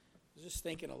was just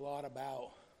thinking a lot about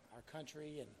our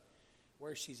country and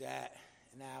where she's at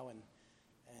now,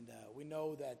 and we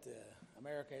know that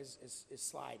America is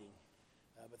sliding.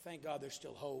 But thank God there's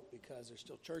still hope, because there's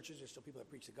still churches, there's still people that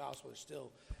preach the gospel,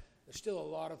 there's still a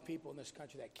lot of people in this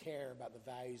country that care about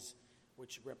the values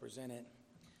which represent it.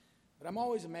 But I'm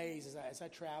always amazed as I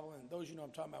travel, and those I'm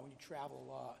talking about when you travel a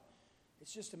lot,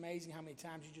 it's just amazing how many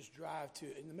times you just drive to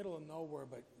in the middle of nowhere,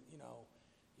 but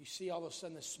you see all of a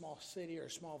sudden this small city or a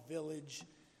small village,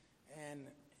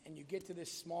 and you get to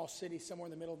this small city somewhere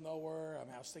in the middle of nowhere.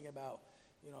 I was thinking about,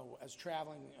 I was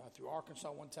traveling through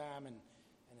Arkansas one time, and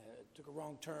took a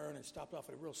wrong turn and stopped off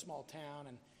at a real small town,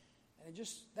 and it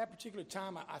just, that particular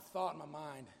time, I thought in my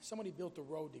mind, somebody built the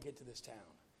road to get to this town.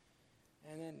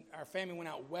 And then our family went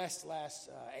out west last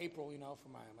April, for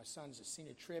my son's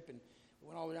senior trip, and we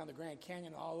went all the way down the Grand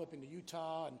Canyon, all the way up into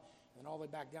Utah, and then all the way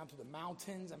back down to the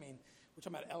mountains. We're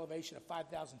talking about elevation of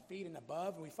 5,000 feet and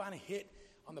above, and we finally hit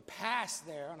on the pass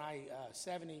there on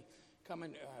I-70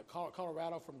 coming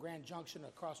Colorado from Grand Junction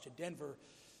across to Denver,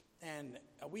 and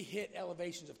we hit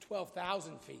elevations of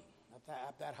 12,000 feet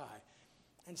up that high,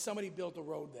 and somebody built a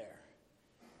road there.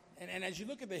 And as you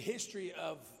look at the history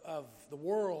of the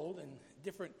world and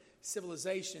different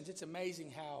civilizations, it's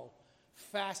amazing how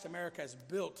fast America has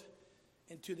built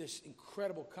into this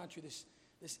incredible country,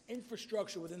 this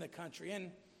infrastructure within the country.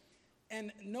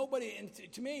 And nobody, and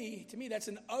to me, that's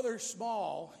another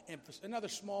small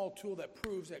tool that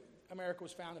proves that America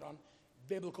was founded on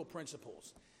biblical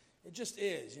principles. It just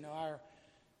is. Our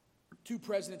two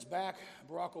presidents back,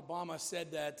 Barack Obama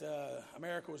said that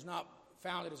America was not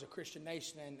founded as a Christian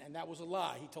nation, and that was a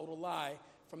lie. He told a lie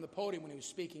from the podium when he was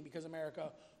speaking, because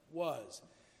America was.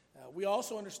 We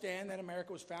also understand that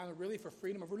America was founded really for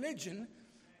freedom of religion,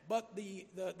 but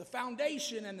the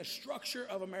foundation and the structure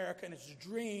of America and its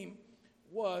dream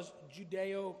was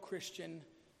Judeo-Christian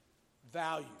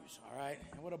values, all right?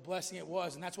 And what a blessing it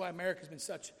was, and that's why America's been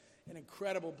such an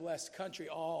incredible, blessed country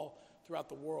all throughout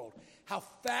the world. How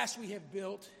fast we have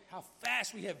built, how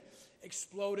fast we have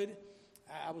exploded.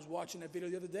 I was watching a video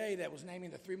the other day that was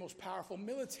naming the three most powerful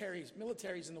militaries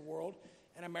in the world,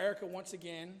 and America, once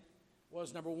again,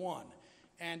 was number one.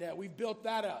 And we've built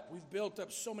that up. We've built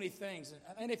up so many things.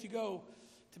 And if you go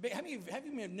to, have you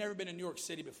never been in New York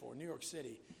City before? New York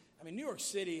City. New York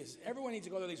City is, everyone needs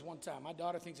to go there at least one time. My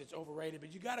daughter thinks it's overrated,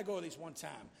 but you got to go at least one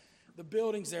time. The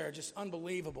buildings there are just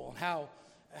unbelievable, and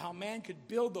how man could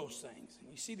build those things.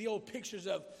 And you see the old pictures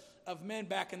of men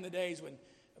back in the days when,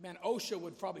 OSHA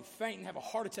would probably faint and have a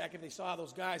heart attack if they saw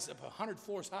those guys up 100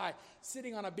 floors high,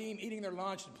 sitting on a beam, eating their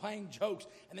lunch and playing jokes,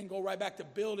 and then go right back to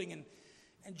building.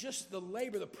 And just the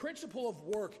labor, the principle of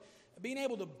work, being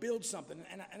able to build something.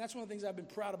 And that's one of the things I've been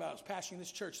proud about is pastoring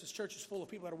this church. This church is full of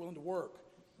people that are willing to work.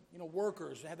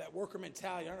 Workers, have that worker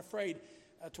mentality, aren't afraid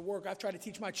to work. I've tried to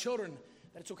teach my children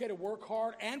that it's okay to work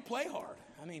hard and play hard.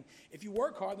 If you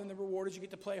work hard, then the reward is you get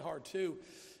to play hard too.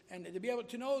 And to be able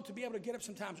to get up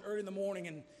sometimes early in the morning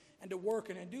and to work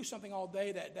and do something all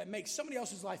day that makes somebody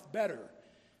else's life better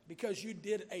because you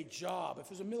did a job. If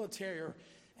it was a military,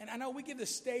 and I know we give the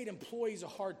state employees a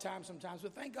hard time sometimes,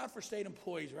 but thank God for state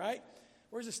employees, right?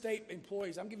 Where's the state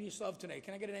employees? I'm giving you love today.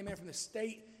 Can I get an amen from the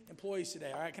state employees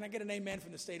today? All right, can I get an amen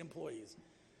from the state employees?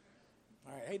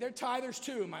 All right, hey, they're tithers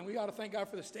too, man. We ought to thank God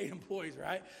for the state employees,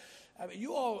 right?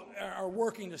 You all are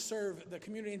working to serve the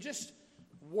community and just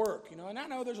work, And I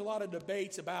know there's a lot of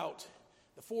debates about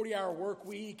the 40-hour work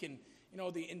week and,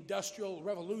 the Industrial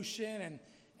Revolution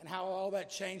and how all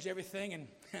that changed everything. And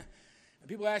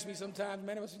people ask me sometimes,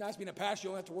 man, it's nice being a pastor. You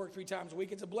only have to work 3 times a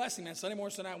week. It's a blessing, man. Sunday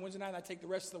morning, Sunday night, Wednesday night, I take the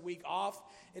rest of the week off.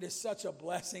 It is such a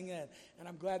blessing, and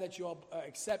I'm glad that you all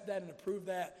accept that and approve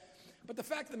that. But the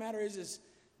fact of the matter is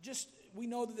just we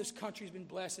know that this country's been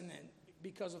blessed and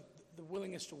because of the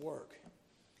willingness to work.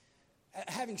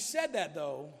 Having said that,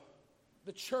 though,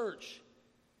 the church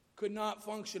could not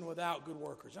function without good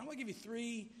workers. I'm going to give you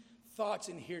 3 thoughts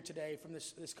in here today from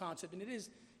this concept, and it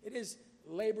is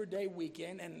Labor Day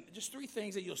weekend, and just 3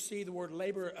 things that you'll see the word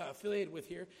labor affiliated with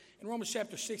here. In Romans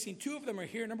chapter 16, 2 of them are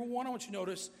here. Number 1, I want you to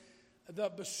notice the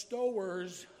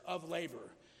bestowers of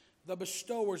labor. The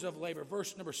bestowers of labor.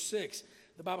 Verse number 6,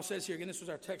 the Bible says here, again, this was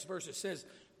our text verse, it says,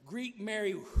 greet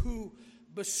Mary who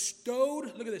bestowed,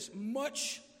 look at this,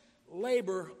 much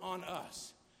labor on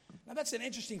us. Now that's an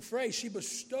interesting phrase. She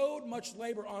bestowed much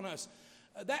labor on us.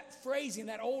 That phrasing,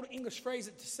 that old English phrase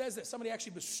that says that somebody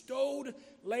actually bestowed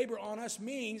labor on us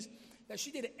means that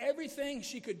she did everything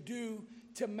she could do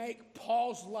to make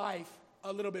Paul's life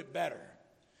a little bit better.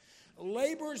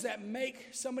 Labors that make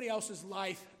somebody else's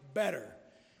life better.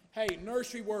 Hey,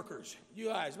 nursery workers, you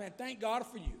guys, man, thank God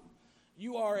for you.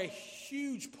 You are a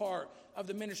huge part of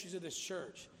the ministries of this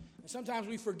church. And sometimes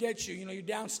we forget you. You know, you're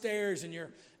downstairs and you're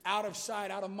out of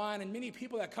sight, out of mind. And many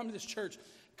people that come to this church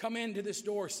come into this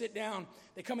door, sit down.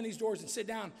 They come in these doors and sit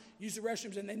down, use the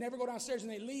restrooms, and they never go downstairs,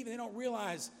 and they leave, and they don't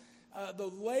realize the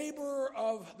labor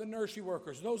of the nursery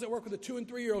workers, those that work with the 2- and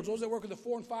 3-year-olds, those that work with the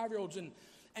 4- and 5-year-olds,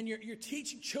 and you're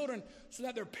teaching children so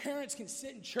that their parents can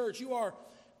sit in church. You are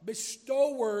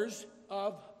bestowers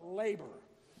of labor.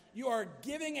 You are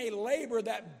giving a labor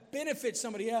that benefits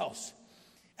somebody else.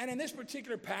 And in this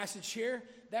particular passage here,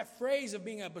 that phrase of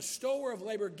being a bestower of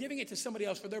labor, giving it to somebody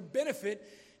else for their benefit,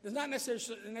 does not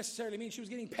necessarily mean she was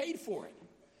getting paid for it.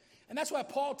 And that's why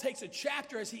Paul takes a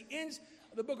chapter as he ends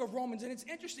the book of Romans. And it's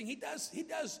interesting, he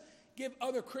does give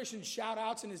other Christians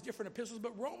shout-outs in his different epistles,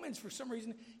 but Romans, for some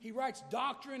reason, he writes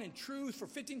doctrine and truth for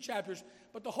 15 chapters,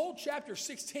 but the whole chapter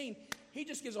 16, he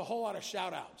just gives a whole lot of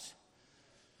shout-outs.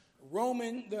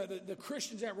 The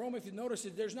Christians at Rome, if you notice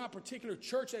it, there's not a particular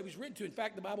church that he was written to. In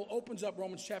fact, the Bible opens up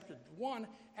Romans chapter 1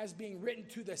 as being written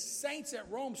to the saints at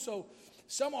Rome. So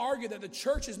some argue that the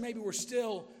churches maybe were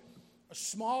still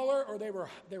smaller, or they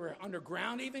were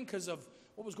underground even because of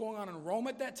what was going on in Rome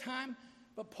at that time.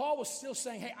 But Paul was still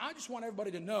saying, hey, I just want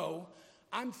everybody to know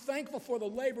I'm thankful for the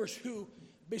laborers who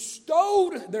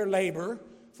bestowed their labor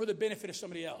for the benefit of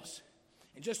somebody else.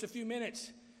 In just a few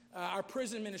minutes, our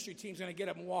prison ministry team is going to get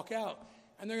up and walk out,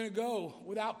 and they're going to go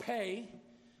without pay.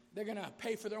 They're going to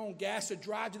pay for their own gas to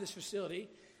drive to this facility.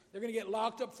 They're going to get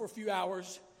locked up for a few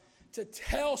hours to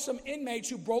tell some inmates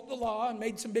who broke the law and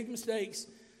made some big mistakes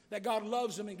that God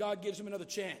loves them and God gives them another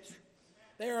chance.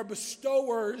 They are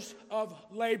bestowers of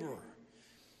labor.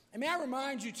 And may I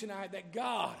remind you tonight that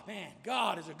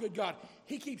God is a good God.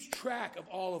 He keeps track of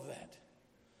all of that.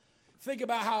 Think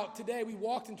about how today we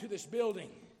walked into this building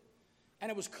and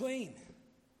it was clean.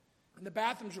 And the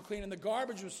bathrooms were clean and the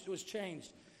garbage was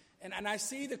changed. And I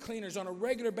see the cleaners on a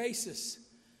regular basis.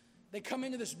 They come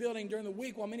into this building during the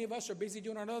week while many of us are busy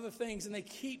doing our other things, and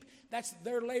that's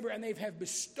their labor, and they have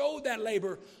bestowed that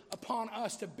labor upon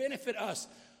us to benefit us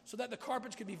so that the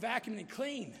carpets could be vacuumed and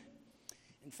clean.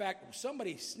 In fact,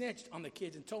 somebody snitched on the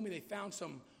kids and told me they found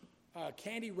some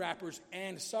candy wrappers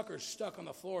and suckers stuck on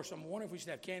the floor, so I'm wondering if we should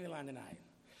have Candyland tonight.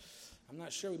 I'm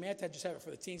not sure. We may have to just have it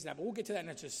for the teens now, but we'll get to that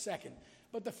in just a second.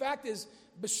 But the fact is,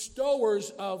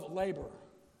 bestowers of labor,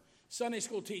 Sunday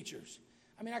school teachers.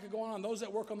 I mean, I could go on. Those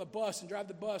that work on the bus and drive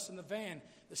the bus and the van,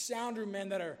 the sound room men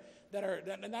that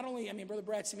not only, I mean, Brother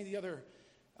Brad sent me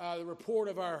the report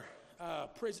of our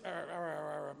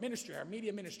ministry, our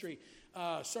media ministry,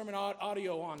 sermon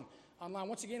audio online.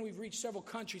 Once again, we've reached several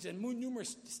countries and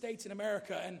numerous states in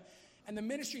America, and the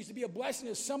ministry is to be a blessing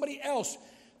to somebody else,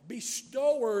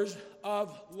 bestowers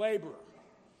of labor.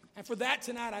 And for that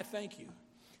tonight, I thank you.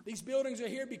 These buildings are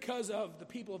here because of the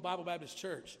people of Bible Baptist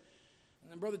Church.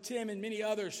 And Brother Tim and many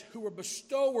others who were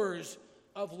bestowers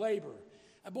of labor.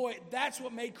 And boy, that's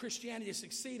what made Christianity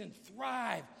succeed and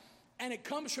thrive. And it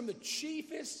comes from the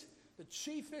chiefest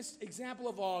example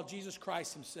of all, Jesus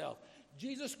Christ himself.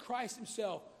 Jesus Christ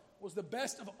himself was the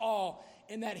best of all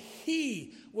in that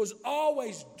he was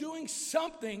always doing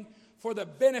something for the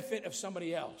benefit of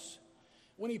somebody else.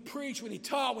 When he preached, when he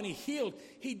taught, when he healed,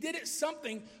 he did it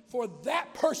something for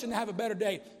that person to have a better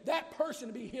day, that person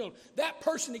to be healed, that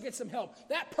person to get some help,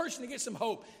 that person to get some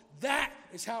hope. That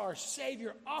is how our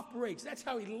Savior operates. That's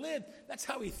how he lived. That's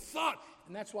how he thought.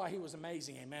 And that's why he was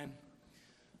amazing. Amen.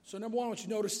 So number one, I want you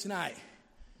to notice tonight,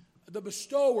 the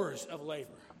bestowers of labor.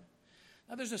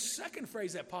 Now there's a second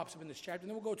phrase that pops up in this chapter, and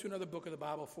then we'll go to another book of the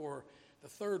Bible for the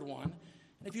third one.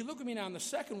 And if you look at me now, the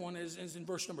second one is in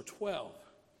verse number 12.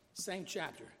 Same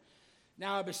chapter.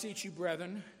 Now I beseech you,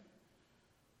 brethren,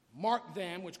 mark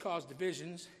them which cause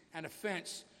divisions and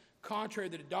offense, contrary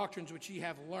to the doctrines which ye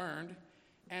have learned,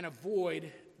 and avoid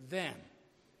them.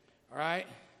 All right?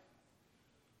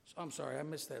 So, I'm sorry, I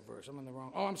missed that verse. I'm on the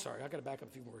wrong. Oh, I'm sorry. I got to back up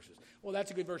a few more verses. Well,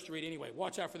 that's a good verse to read anyway.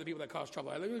 Watch out for the people that cause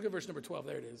trouble. Look at verse number 12.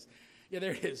 There it is. Yeah,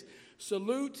 there it is.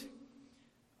 Salute,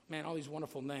 man, all these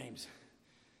wonderful names.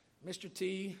 Mr.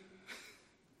 T.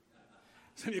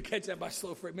 Some of you catch that by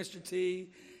slow freight. Mr. T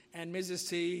and Mrs.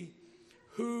 T,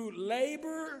 who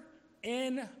labor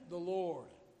in the Lord.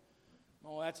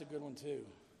 Oh, that's a good one too.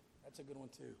 That's a good one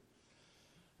too.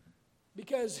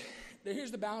 Because here's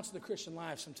the balance of the Christian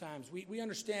life sometimes. We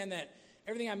understand that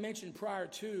everything I mentioned prior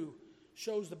to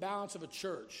shows the balance of a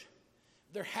church.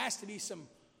 There has to be some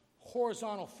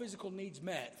horizontal physical needs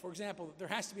met. For example, there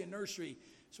has to be a nursery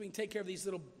so we can take care of these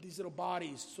little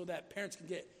bodies so that parents can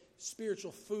get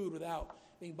spiritual food without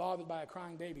being bothered by a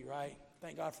crying baby, right?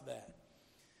 Thank God for that.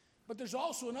 But there's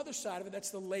also another side of it, that's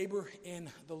the labor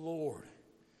in the Lord.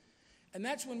 And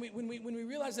that's when we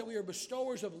realize that we are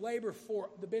bestowers of labor for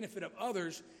the benefit of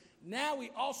others. Now we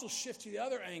also shift to the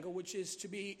other angle, which is to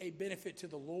be a benefit to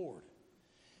the Lord.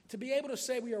 To be able to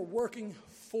say we are working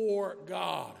for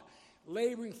God,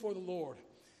 laboring for the Lord.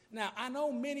 Now, I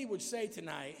know many would say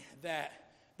tonight that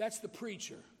that's the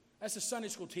preacher, that's the Sunday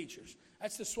school teachers,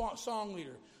 that's the song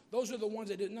leader. Those are the ones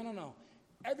that do. No.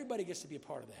 Everybody gets to be a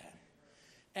part of that.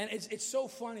 And it's so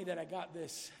funny that I got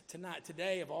this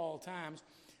today of all times.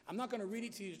 I'm not going to read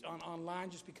it to you online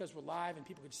just because we're live and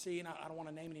people could see, and I don't want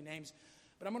to name any names.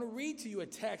 But I'm going to read to you a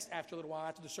text after a little while,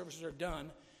 after the services are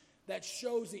done, that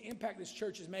shows the impact this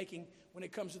church is making when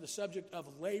it comes to the subject of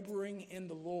laboring in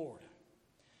the Lord.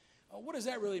 What does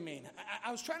that really mean?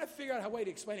 I was trying to figure out a way to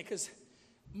explain it, because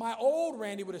my old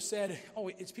Randy would have said, oh,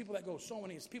 it's people that go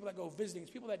sewing, it's people that go visiting,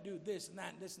 it's people that do this and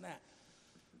that and this and that.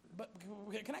 But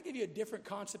can I give you a different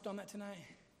concept on that tonight?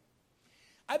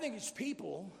 I think it's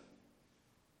people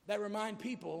that remind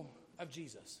people of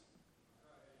Jesus.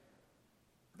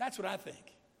 That's what I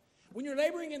think. When you're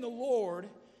laboring in the Lord,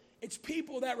 it's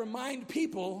people that remind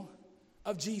people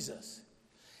of Jesus.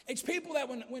 It's people that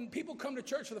when people come to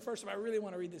church for the first time, I really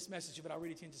want to read this message, but I'll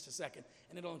read it to you in just a second,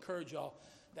 and it'll encourage y'all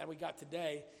that we got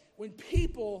today. When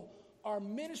people are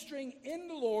ministering in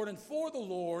the Lord and for the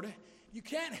Lord, you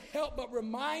can't help but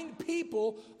remind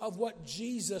people of what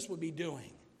Jesus would be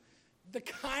doing. The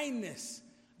kindness,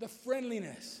 the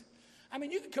friendliness. I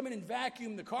mean, you can come in and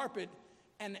vacuum the carpet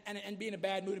and be in a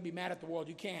bad mood and be mad at the world.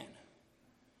 You can.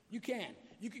 You can.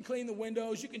 You can clean the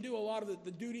windows. You can do a lot of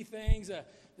the duty things.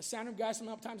 The sound room guys,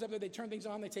 sometimes after they turn things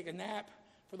on, they take a nap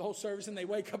for the whole service, and they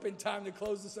wake up in time to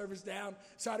close the service down.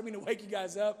 So I don't mean to wake you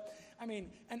guys up. I mean,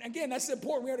 and again, that's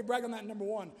important. We already bragged on that, number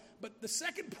one. But the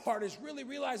second part is really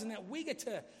realizing that we get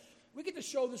to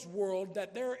show this world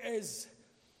that there is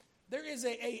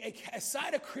a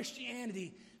side of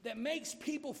Christianity that makes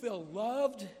people feel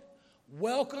loved,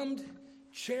 welcomed,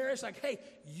 cherished. Like, hey,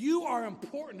 you are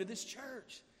important to this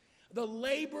church. The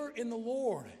labor in the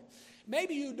Lord.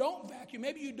 Maybe you don't vacuum.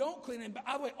 Maybe you don't clean. And by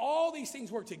the way, all these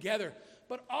things work together.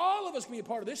 But all of us can be a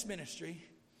part of this ministry.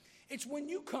 It's when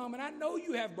you come, and I know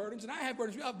you have burdens, and I have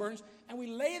burdens, we all have burdens, and we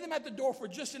lay them at the door for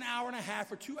just an hour and a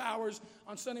half or 2 hours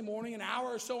on Sunday morning, an hour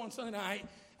or so on Sunday night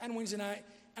and Wednesday night,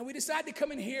 and we decide to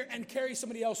come in here and carry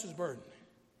somebody else's burden.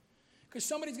 Because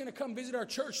somebody's going to come visit our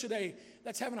church today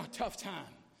that's having a tough time.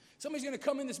 Somebody's going to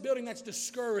come in this building that's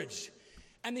discouraged.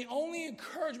 And the only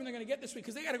encouragement they're going to get this week,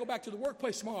 because they got to go back to the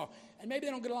workplace tomorrow, and maybe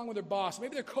they don't get along with their boss,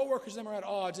 maybe their coworkers and them are at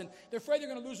odds, and they're afraid they're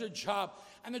going to lose their job,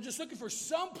 and they're just looking for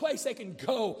some place they can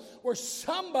go where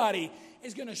somebody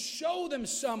is going to show them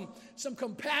some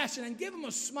compassion and give them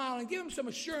a smile and give them some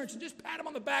assurance and just pat them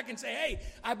on the back and say, hey,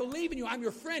 I believe in you. I'm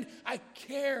your friend. I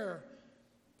care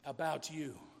about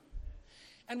you.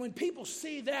 And when people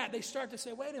see that, they start to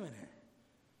say, wait a minute.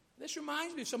 This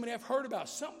reminds me of somebody I've heard about,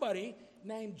 somebody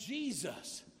named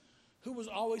Jesus, who was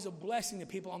always a blessing to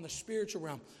people on the spiritual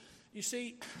realm. You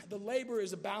see, the labor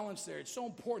is a balance there. It's so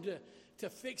important to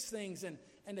fix things and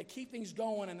to keep things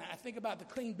going. And I think about the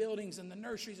clean buildings and the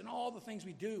nurseries and all the things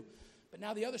we do. But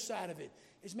now the other side of it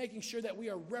is making sure that we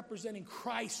are representing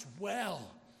Christ well,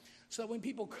 so that when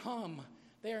people come,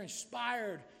 they are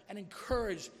inspired and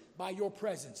encouraged by your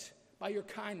presence, by your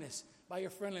kindness, by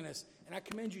your friendliness. And I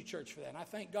commend you, church, for that. And I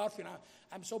thank God for it.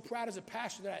 I'm so proud as a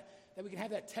pastor that we can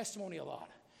have that testimony a lot.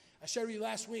 I shared with you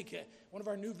last week, one of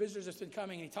our new visitors that's been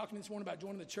coming, and he talked to me this morning about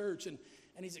joining the church, and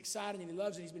he's excited, and he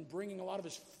loves it. He's been bringing a lot of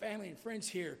his family and friends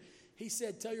here. He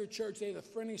said, tell your church they're the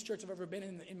friendliest church I've ever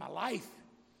been in my life.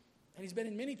 And he's been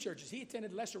in many churches. He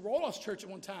attended Lester Roloff's church at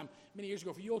one time many years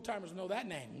ago. For you old-timers know that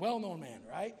name. Well-known man,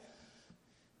 right?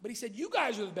 But he said, you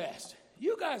guys are the best.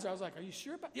 You guys are. I was like, are you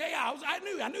sure about? Yeah,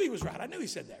 I knew he was right. I knew he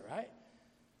said that, right?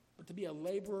 But to be a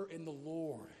laborer in the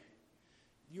Lord,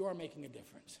 you are making a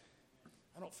difference.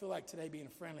 I don't feel like today being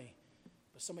friendly,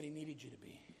 but somebody needed you to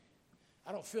be.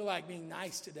 I don't feel like being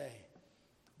nice today,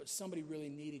 but somebody really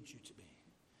needed you to be.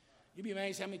 You'd be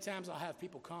amazed how many times I'll have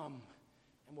people come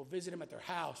and we'll visit them at their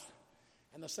house,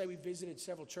 and they'll say we visited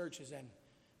several churches, and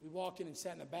we walked in and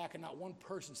sat in the back, and not one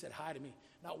person said hi to me.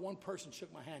 Not one person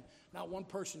shook my hand. Not one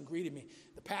person greeted me.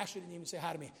 The pastor didn't even say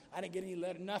hi to me. I didn't get any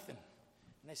letter, nothing.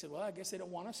 And they said, well, I guess they don't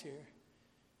want us here.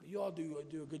 But you all do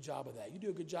a good job of that. You do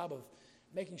a good job of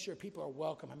making sure people are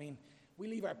welcome. I mean, we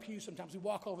leave our pews sometimes. We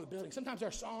walk all over the building. Sometimes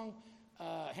our song,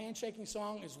 handshaking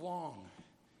song, is long.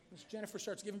 Miss Jennifer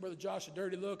starts giving Brother Josh a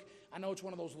dirty look. I know it's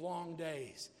one of those long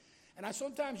days. And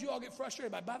sometimes you all get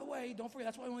frustrated by the way, don't forget,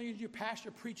 that's why when your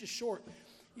pastor preaches short.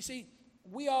 You see,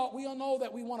 we all know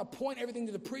that we want to point everything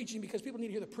to the preaching because people need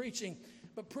to hear the preaching.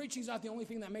 But preaching is not the only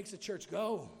thing that makes the church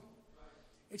go.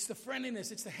 It's the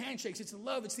friendliness, it's the handshakes, it's the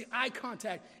love, it's the eye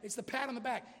contact, it's the pat on the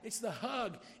back, it's the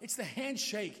hug, it's the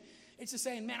handshake. It's the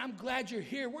saying, man, I'm glad you're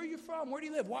here. Where are you from? Where do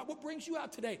you live? What brings you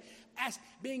out today?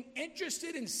 Being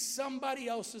interested in somebody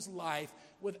else's life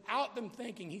without them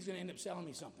thinking he's going to end up selling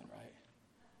me something, right?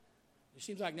 It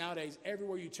seems like nowadays,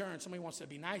 everywhere you turn, somebody wants to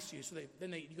be nice to you, so you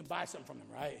can buy something from them,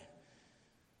 right?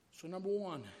 So number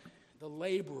one, the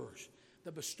laborers,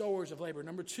 the bestowers of labor.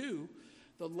 Number two,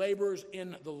 the laborers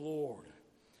in the Lord.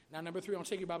 Now, number three, I want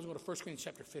to take your Bibles and go to 1 Corinthians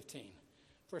chapter 15.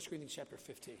 1 Corinthians chapter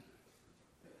 15.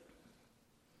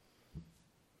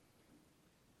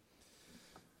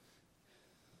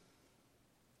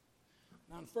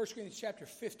 Now, in 1 Corinthians chapter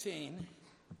 15,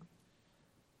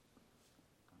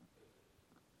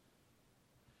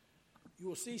 you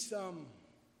will see some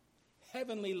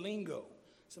heavenly lingo,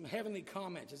 some heavenly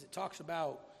comments as it talks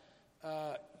about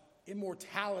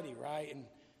immortality, right?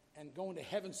 And going to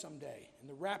heaven someday. And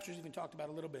the rapture's even talked about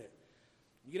a little bit.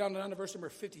 You get on down to verse number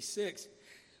 56.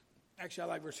 Actually, I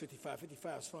like verse 55.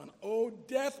 55 is fun. O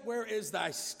death, where is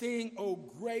thy sting? O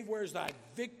grave, where is thy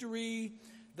victory?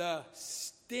 The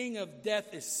sting of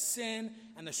death is sin,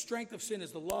 and the strength of sin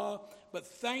is the law. But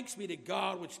thanks be to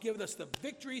God, which giveth us the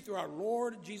victory through our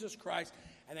Lord Jesus Christ.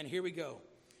 And then here we go.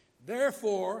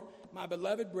 Therefore, my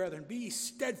beloved brethren, be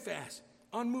steadfast,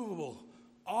 unmovable,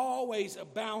 always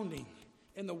abounding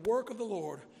in the work of the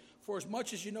Lord, for as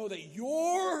much as you know that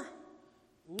your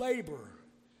labor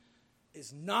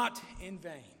is not in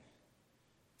vain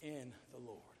in the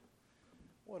Lord.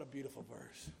 What a beautiful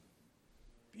verse.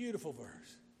 Beautiful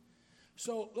verse.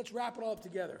 So let's wrap it all up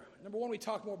together. Number one, we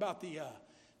talk more about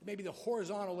maybe the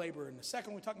horizontal labor. And the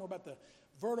second, we talk more about the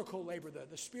vertical labor,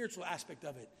 the spiritual aspect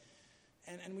of it.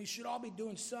 And we should all be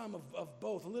doing some of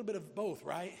both, a little bit of both,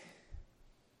 right?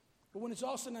 But when it's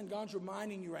all said and done, God's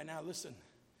reminding you right now, listen,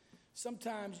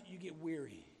 sometimes you get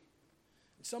weary.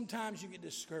 And sometimes you get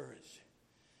discouraged.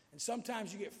 And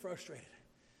sometimes you get frustrated.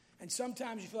 And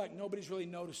sometimes you feel like nobody's really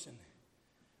noticing.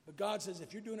 But God says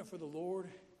if you're doing it for the Lord,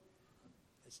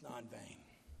 it's not in vain.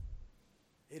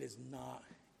 It is not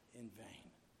in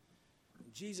vain.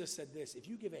 And Jesus said this, if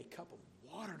you give a cup of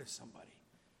water to somebody,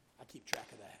 I keep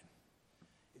track of that.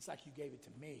 It's like you gave it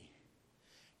to me.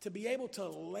 To be able to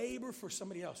labor for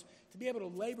somebody else, to be able to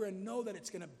labor and know that it's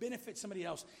going to benefit somebody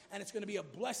else, and it's going to be a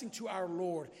blessing to our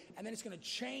Lord, and then it's going to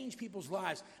change people's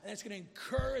lives, and it's going to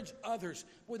encourage others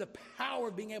with the power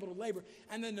of being able to labor,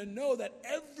 and then to know that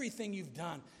everything you've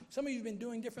done, some of you have been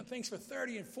doing different things for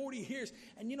 30 and 40 years,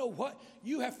 and you know what?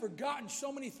 You have forgotten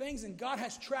so many things, and God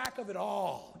has track of it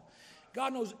all.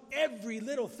 God knows every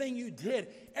little thing you did,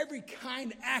 every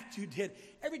kind act you did,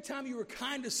 every time you were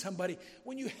kind to somebody,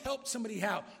 when you helped somebody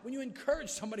out, when you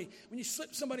encouraged somebody, when you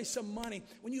slipped somebody some money,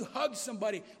 when you hugged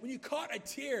somebody, when you caught a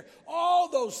tear, all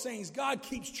those things, God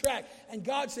keeps track. And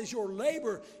God says your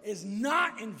labor is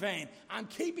not in vain. I'm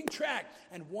keeping track.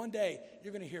 And one day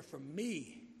you're going to hear from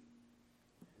me,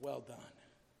 well done.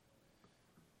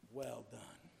 Well done.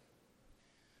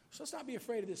 So let's not be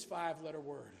afraid of this 5-letter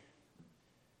word.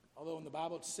 Although in the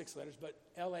Bible it's 6 letters, but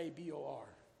L-A-B-O-R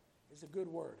is a good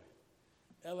word.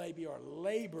 L-A-B-O-R.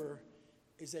 Labor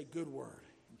is a good word.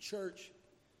 In church,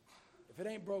 if it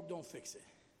ain't broke, don't fix it.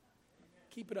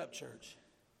 Keep it up, church.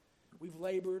 We've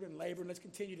labored and labored, and let's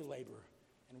continue to labor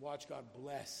and watch God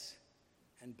bless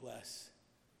and bless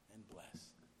and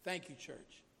bless. Thank you,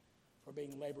 church, for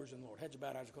being laborers in the Lord. Heads are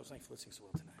bowed, eyes are closed. Thanks for listening so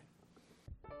well tonight.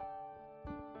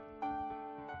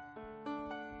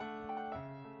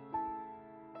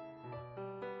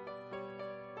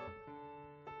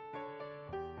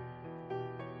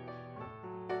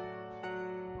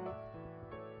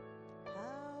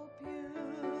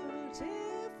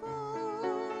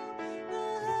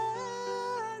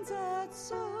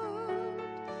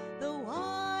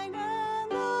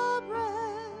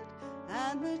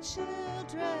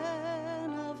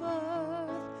 Children of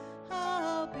earth,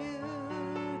 how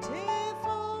beautiful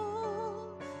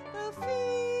the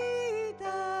feet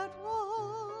that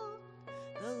walk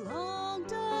the long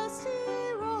dusty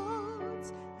roads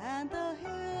and the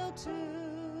hill to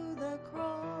the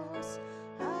cross.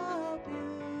 How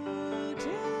beautiful,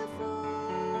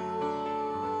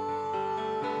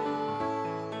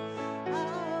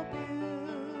 how beautiful.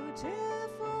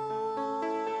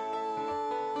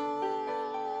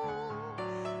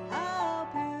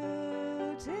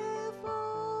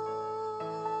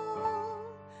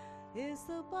 Is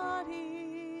the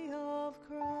body of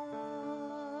Christ.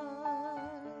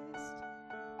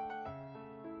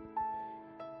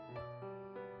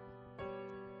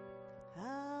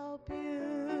 How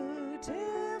beautiful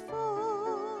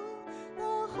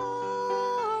the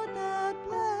heart that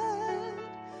bled,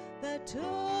 that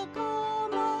took all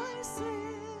my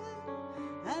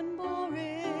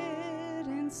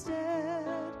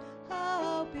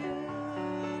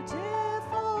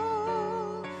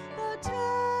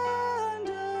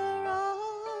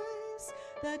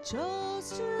that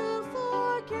chose to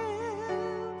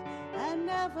forgive and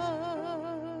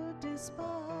never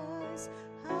despise.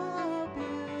 How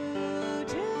beautiful,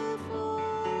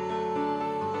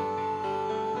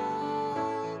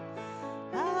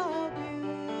 how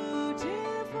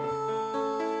beautiful,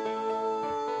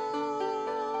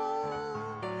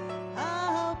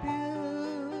 how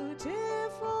beautiful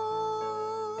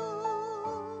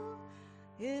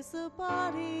is the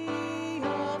body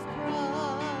of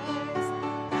Christ.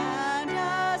 And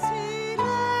as he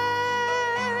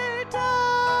laid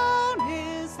down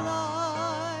his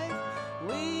life,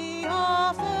 we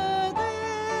offer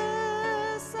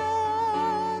this sacrifice,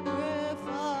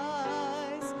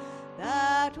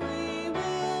 that we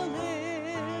will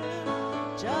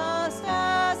live just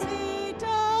as he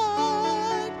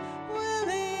died,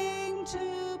 willing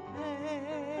to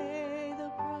pay the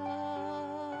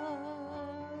price,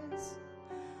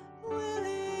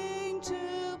 willing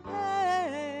to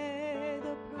pay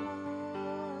the price.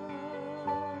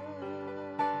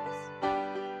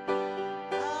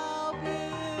 How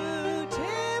beautiful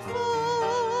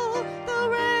the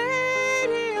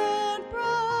radiant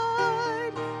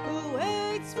bride who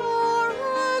waits for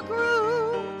her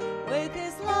groom with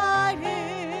his light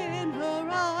in her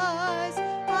eyes.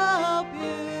 How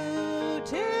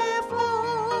beautiful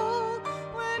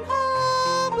when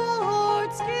humble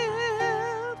hearts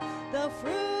give the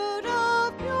fruit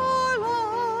of pure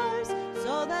lives,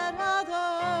 so that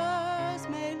others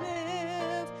may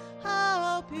live.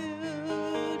 How beautiful,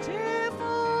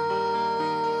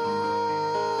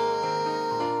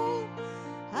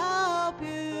 how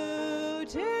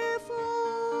beautiful,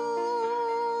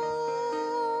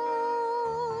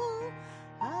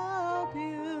 how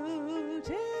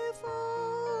beautiful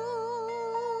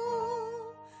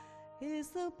is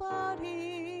the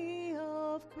body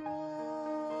of Christ.